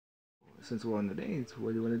since we're on the dance,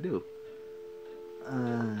 what do you want to do?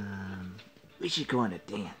 We should go on a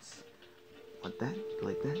dance. Want that? You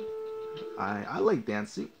like that? I like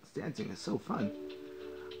dancing. Dancing is so fun.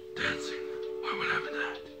 Dancing? Why would I have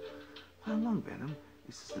that? How long, Venom?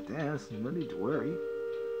 It's just a dance. No need to worry.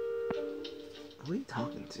 Who are you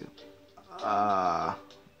talking to?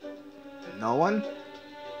 No one?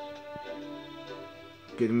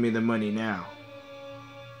 Give me the money now.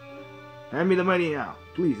 Hand me the money now.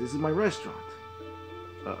 Please, this is my restaurant.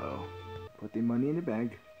 Uh-oh. Put the money in the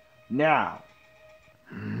bag. Now!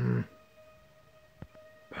 Bad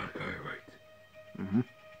guy, right? Mm-hmm.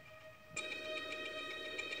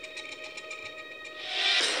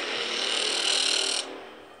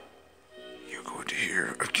 You're going to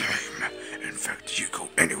hear a game. In fact, you go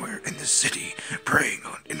anywhere in the city preying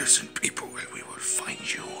on innocent people and we will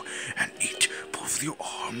find you and eat both of your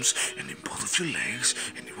arms and then both of your legs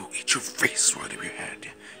and it will eat your face right of your head.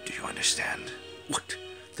 Do you understand? What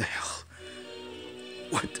the hell?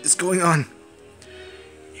 What is going on?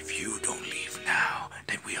 If you don't leave now,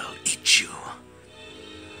 then we'll eat you.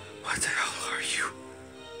 What the hell are you?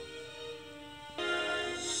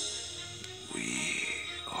 We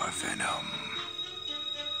are Venom.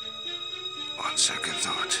 On second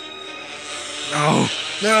thought. No!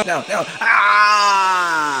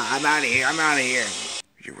 Ah! I'm out of here.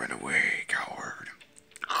 You ran away, coward.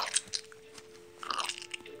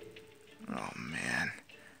 Oh, man.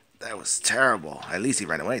 That was terrible. At least he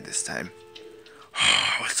ran away this time.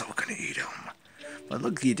 I was so gonna eat him. But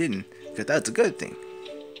look, he didn't. Because that's a good thing.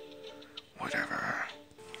 Whatever.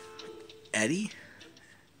 Eddie?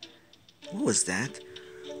 What was that?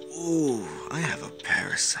 Ooh, I have a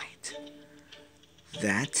parasite.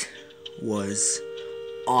 That was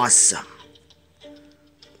awesome.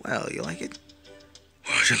 Well, you like it?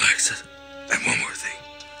 Well, she likes it. And one more thing.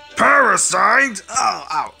 Parasite!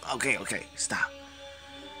 Oh, okay, stop.